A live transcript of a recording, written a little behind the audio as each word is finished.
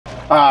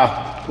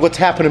What's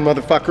happening,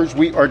 motherfuckers?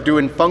 We are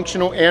doing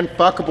functional and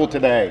fuckable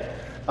today.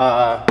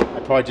 I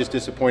probably just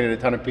disappointed a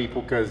ton of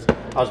people because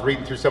I was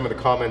reading through some of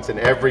the comments and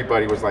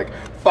everybody was like,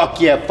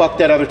 fuck yeah, fuck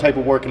that other type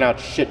of working out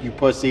shit, you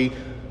pussy.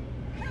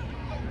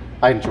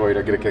 I enjoy it,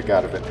 I get a kick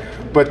out of it.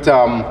 But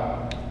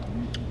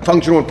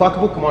functional and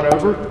fuckable, come on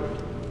over.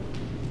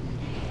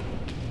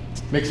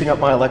 Mixing up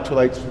my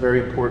electrolytes is very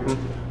important.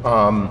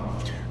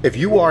 If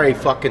you are a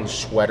fucking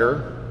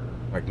sweater,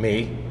 like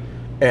me,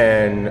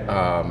 and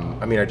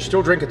I mean, I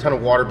still drink a ton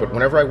of water, but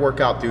whenever I work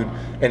out, dude,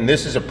 and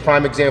this is a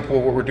prime example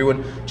of what we're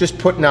doing, just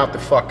putting out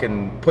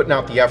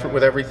the effort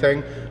with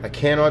everything. I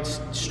cannot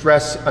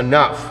stress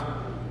enough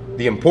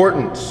the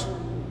importance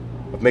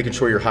of making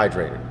sure you're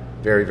hydrated.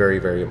 Very, very,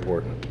 very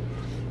important.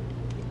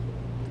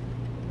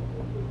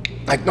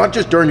 Like, not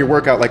just during your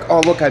workout, like,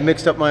 oh, look, I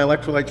mixed up my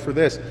electrolytes for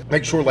this.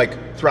 Make sure,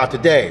 like, throughout the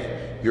day,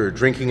 you're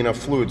drinking enough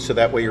fluid so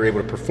that way you're able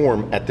to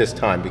perform at this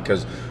time,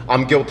 because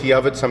I'm guilty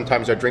of it.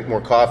 Sometimes I drink more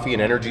coffee, an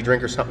energy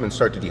drink or something, and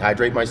start to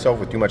dehydrate myself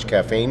with too much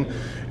caffeine.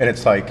 And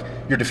it's like,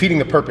 you're defeating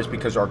the purpose,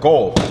 because our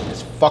goal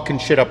is fucking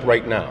shit up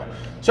right now.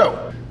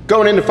 So,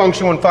 going into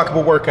functional and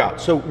fuckable workout.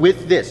 So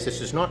with this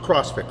is not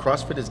CrossFit.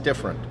 CrossFit is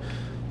different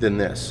than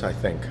this, I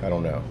think. I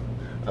don't know.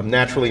 I'm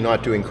naturally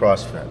not doing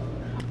CrossFit.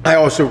 I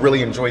also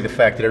really enjoy the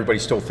fact that everybody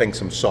still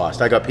thinks I'm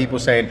sauced. I got people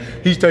saying,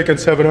 he's taking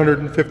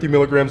 750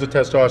 milligrams of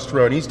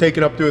testosterone, he's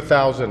taking up to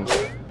 1,000.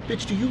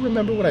 Bitch, do you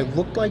remember what I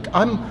looked like?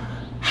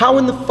 How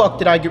in the fuck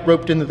did I get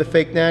roped into the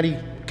fake natty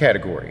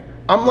category?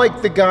 I'm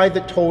like the guy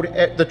that told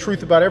the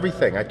truth about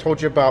everything. I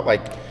told you about,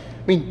 like,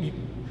 I mean,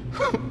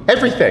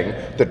 everything.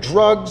 The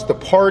drugs, the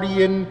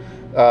partying,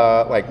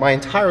 like my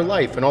entire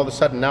life, and all of a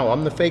sudden now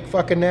I'm the fake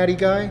fucking natty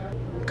guy?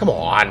 Come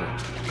on,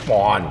 come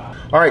on.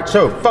 All right,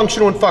 so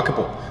functional and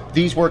fuckable.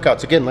 These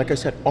workouts, again, like I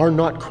said, are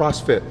not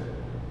CrossFit.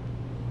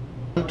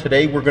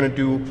 Today we're gonna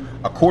do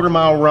a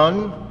quarter-mile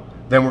run,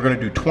 then we're gonna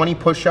do 20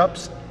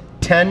 push-ups,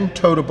 10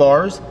 toe-to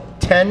bars,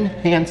 10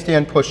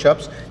 handstand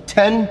push-ups,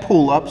 10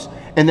 pull-ups,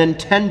 and then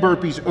 10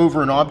 burpees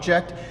over an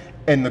object.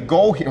 And the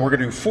goal here, we're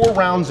gonna do 4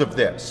 rounds of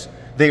this.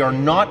 They are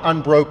not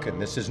unbroken.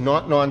 This is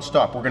not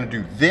non-stop. We're gonna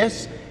do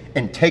this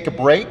and take a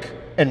break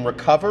and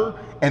recover,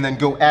 and then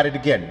go at it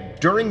again.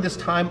 During this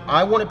time,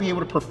 I wanna be able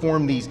to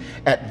perform these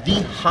at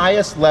the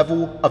highest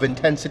level of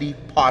intensity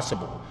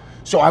possible.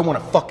 So I wanna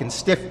fucking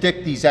stiff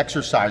dick these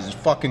exercises,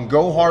 fucking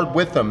go hard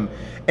with them,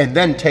 and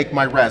then take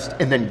my rest,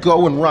 and then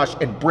go and rush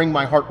and bring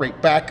my heart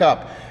rate back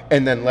up,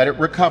 and then let it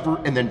recover,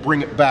 and then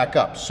bring it back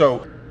up.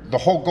 So the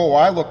whole goal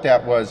I looked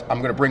at was,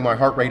 I'm gonna bring my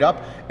heart rate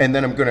up, and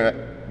then I'm gonna,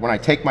 when I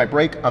take my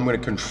break, I'm gonna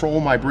control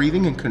my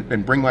breathing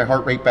and bring my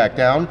heart rate back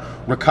down,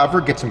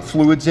 recover, get some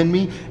fluids in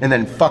me, and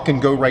then fucking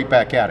go right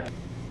back at it.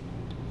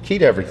 Key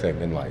to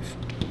everything in life.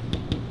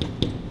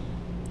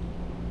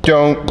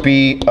 Don't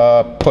be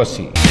a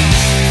pussy.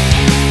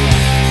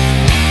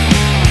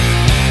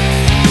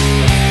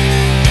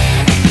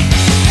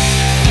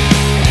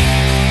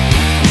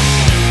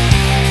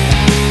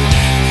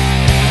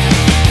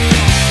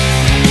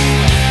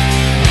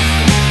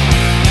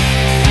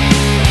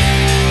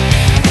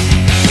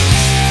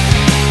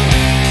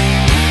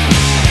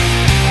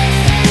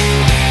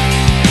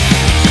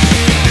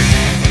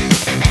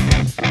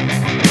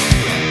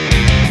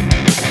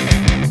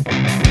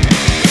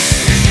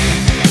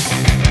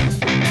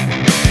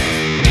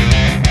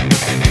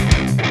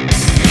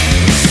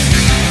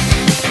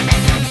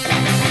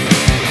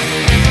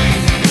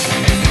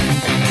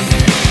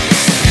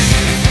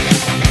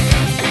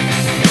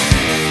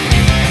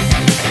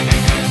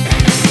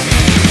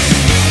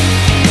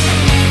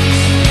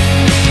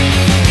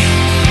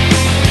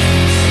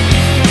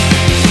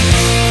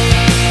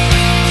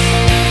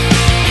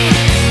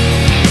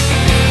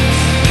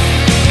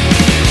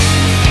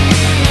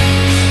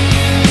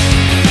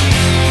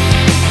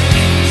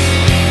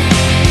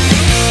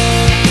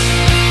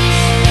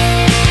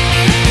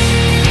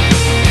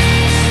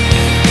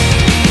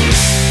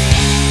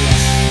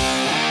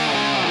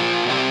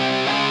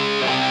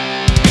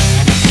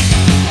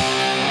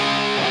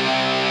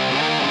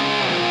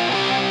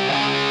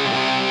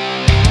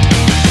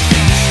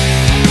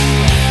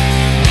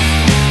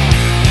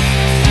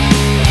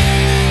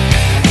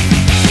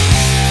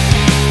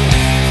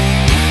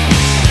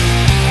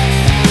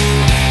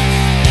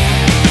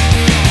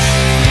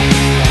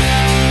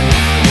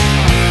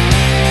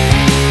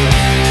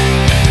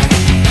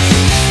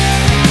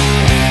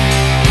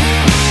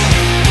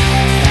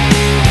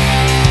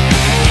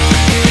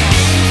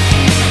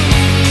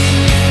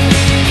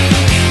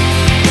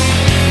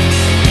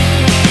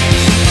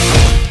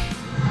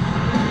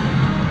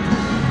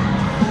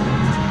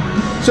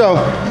 So,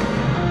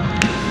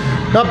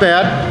 not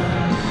bad.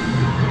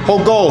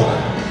 Whole goal,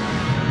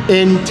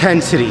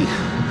 intensity.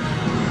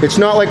 It's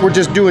not like we're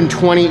just doing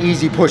 20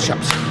 easy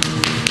push-ups.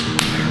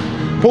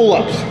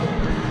 Pull-ups,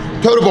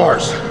 toe-to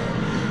bars,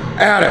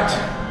 at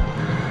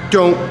it.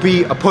 Don't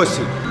be a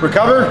pussy.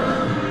 Recover,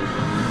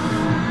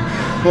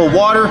 a little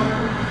water,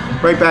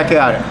 right back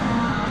at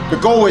it. The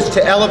goal is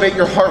to elevate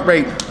your heart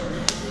rate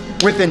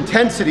with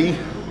intensity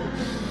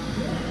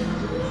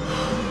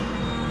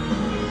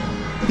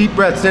Deep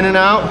breaths in and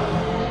out.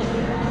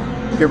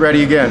 Get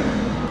ready again.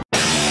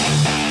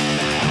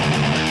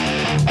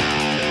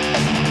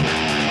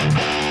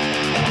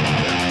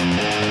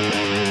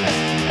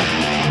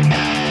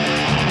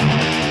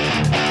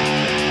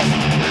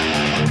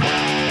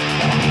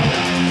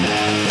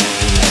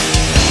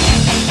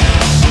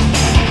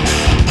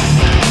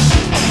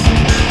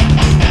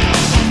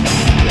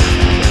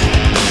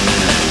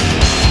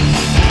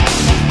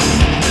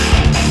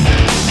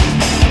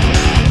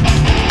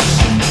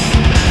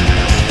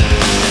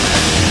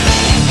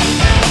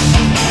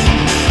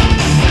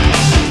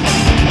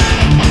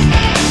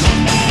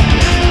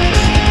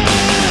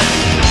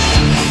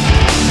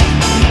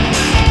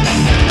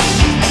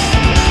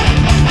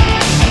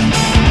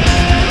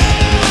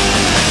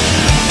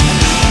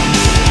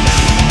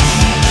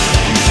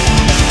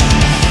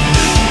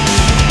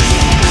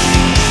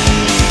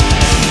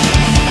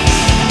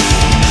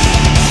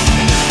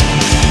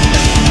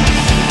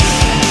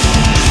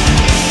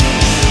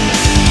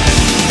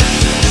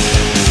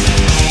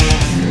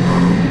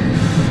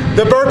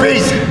 The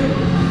burpees.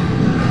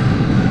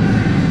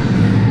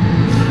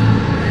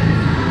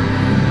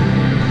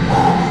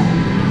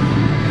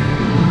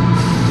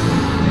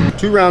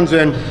 2 rounds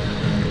in.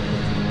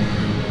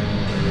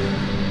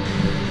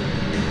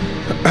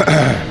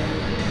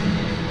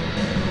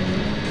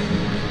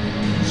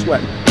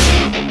 Sweating.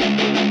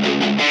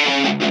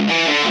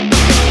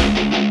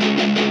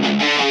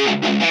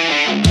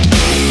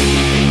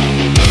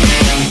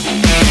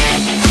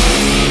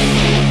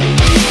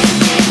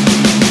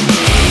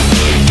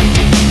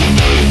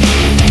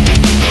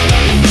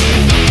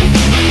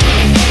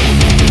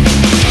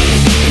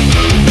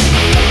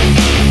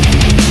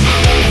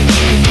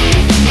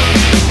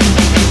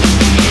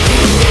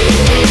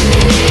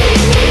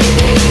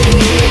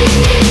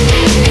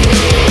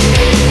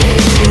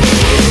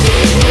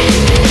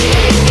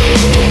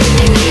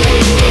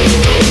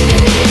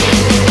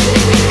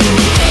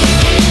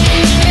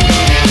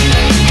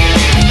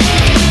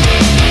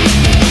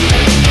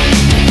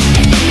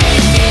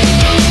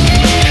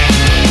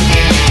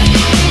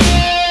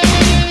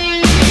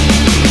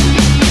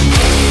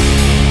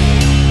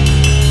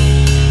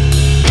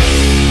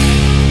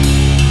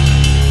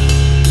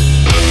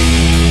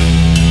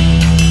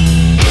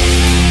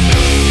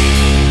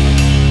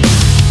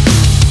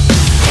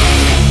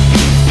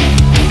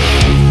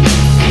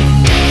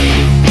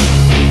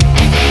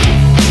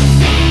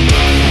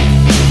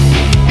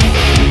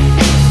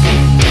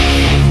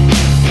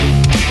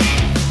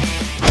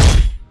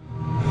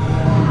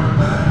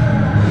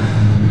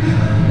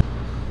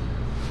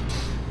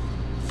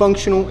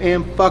 Functional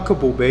and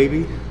fuckable,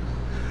 baby.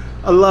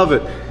 I love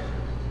it.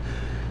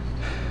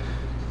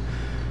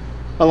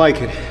 I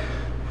like it.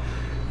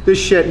 This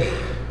shit,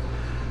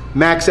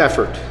 max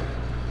effort.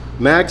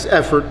 Max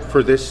effort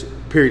for this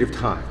period of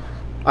time.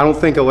 I don't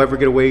think I'll ever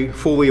get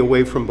fully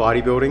away from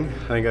bodybuilding.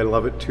 I think I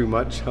love it too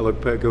much. I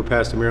go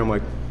past the mirror, I'm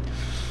like,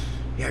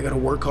 yeah, I gotta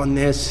work on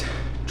this.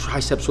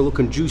 Triceps are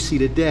looking juicy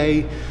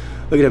today.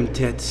 Look at them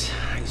tits.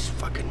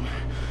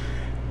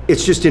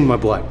 It's just in my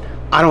blood.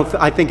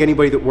 I think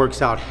anybody that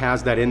works out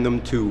has that in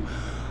them to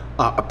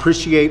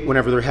appreciate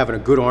whenever they're having a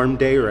good arm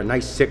day or a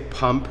nice sick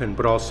pump,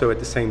 but also at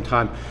the same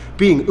time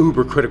being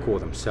uber critical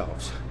of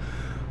themselves.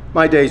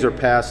 My days are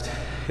past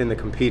in the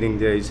competing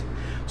days.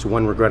 It's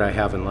one regret I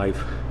have in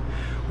life.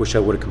 Wish I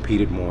would have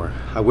competed more.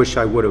 I wish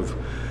I would have,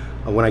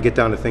 when I get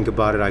down to think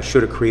about it, I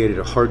should have created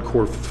a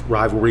hardcore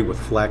rivalry with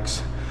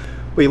Flex.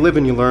 But you live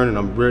and you learn, and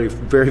I'm very,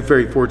 very,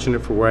 very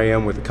fortunate for where I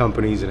am with the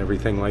companies and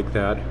everything like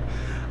that.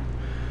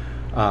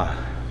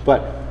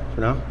 But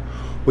for now,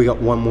 we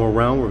got one more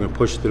round. We're gonna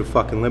push to the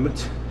fucking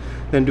limits,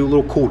 then do a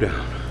little cool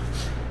down.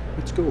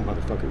 Let's go,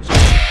 motherfuckers.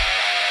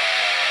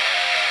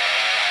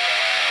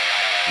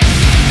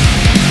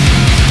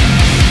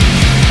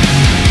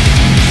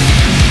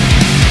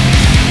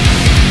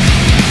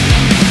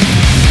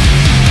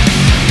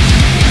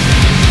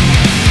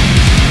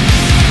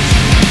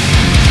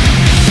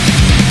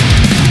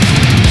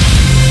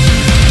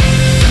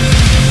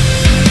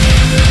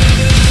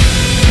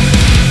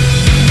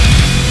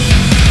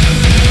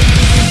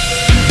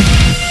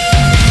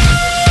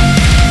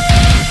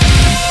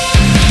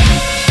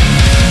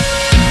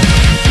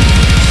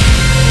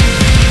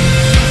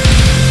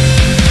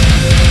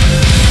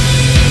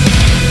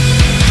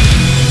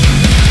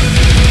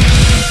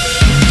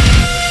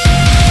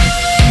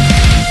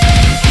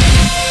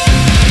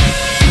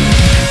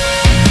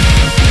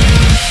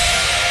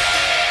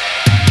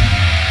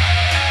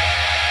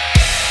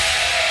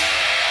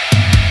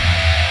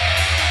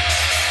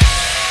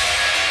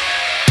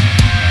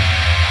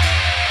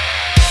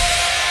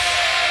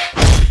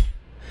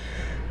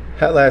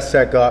 That last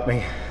set got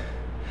me.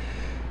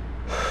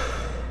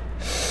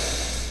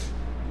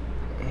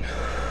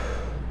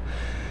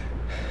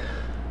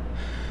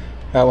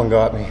 That one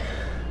got me.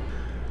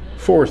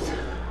 4th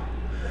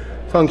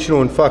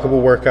functional and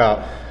fuckable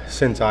workout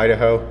since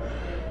Idaho.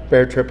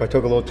 Bear trip, I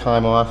took a little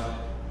time off.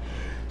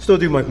 Still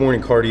do my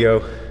morning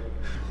cardio.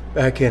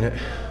 Back in it.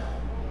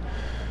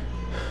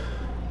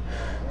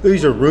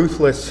 These are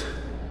ruthless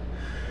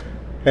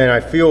And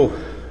I feel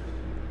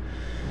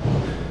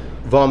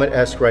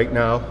vomit-esque right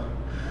now,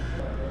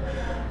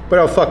 but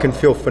I'll fucking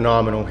feel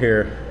phenomenal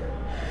here.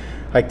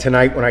 Like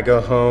tonight when I go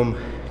home,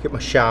 get my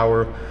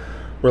shower,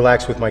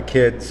 relax with my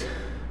kids.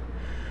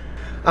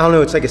 I don't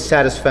know, it's like a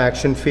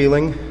satisfaction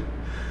feeling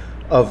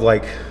of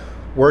like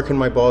working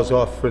my balls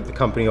off for the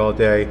company all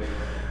day,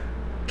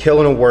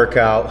 killing a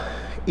workout,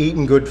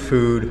 eating good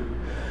food,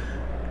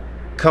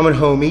 coming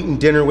home, eating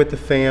dinner with the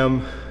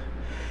fam,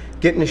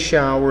 getting a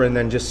shower, and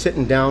then just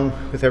sitting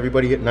down with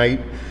everybody at night.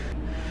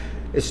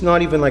 It's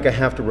not even like I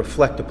have to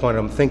reflect upon it.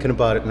 I'm thinking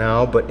about it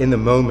now, but in the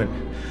moment,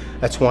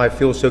 that's why I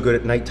feel so good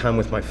at nighttime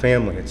with my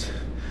family. It's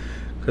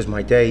because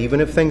my day, even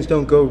if things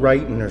don't go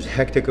right and there's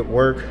hectic at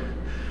work,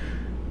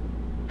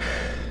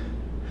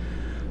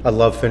 I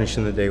love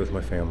finishing the day with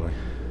my family.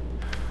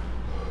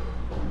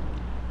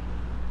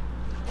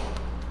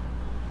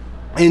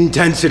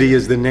 Intensity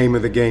is the name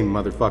of the game,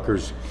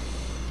 motherfuckers.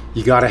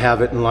 You gotta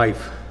have it in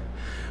life.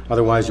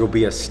 Otherwise, you'll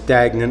be a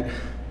stagnant,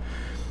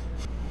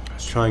 I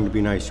was trying to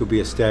be nice, you'll be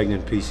a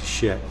stagnant piece of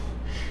shit.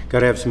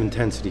 Gotta have some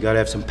intensity, gotta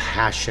have some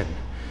passion.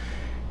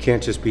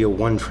 Can't just be a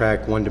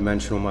one-track,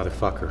 one-dimensional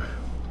motherfucker.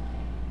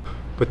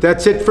 But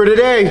that's it for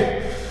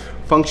today.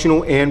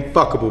 Functional and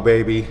fuckable,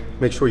 baby.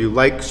 Make sure you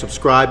like,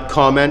 subscribe,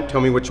 comment,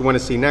 tell me what you want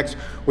to see next.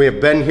 We have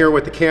Ben here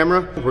with the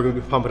camera. We're gonna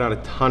be pumping out a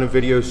ton of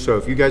videos, so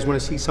if you guys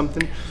want to see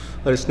something,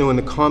 let us know in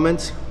the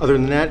comments. Other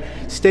than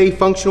that, stay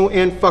functional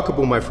and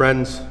fuckable, my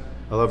friends.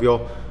 I love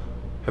y'all.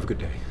 Have a good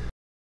day.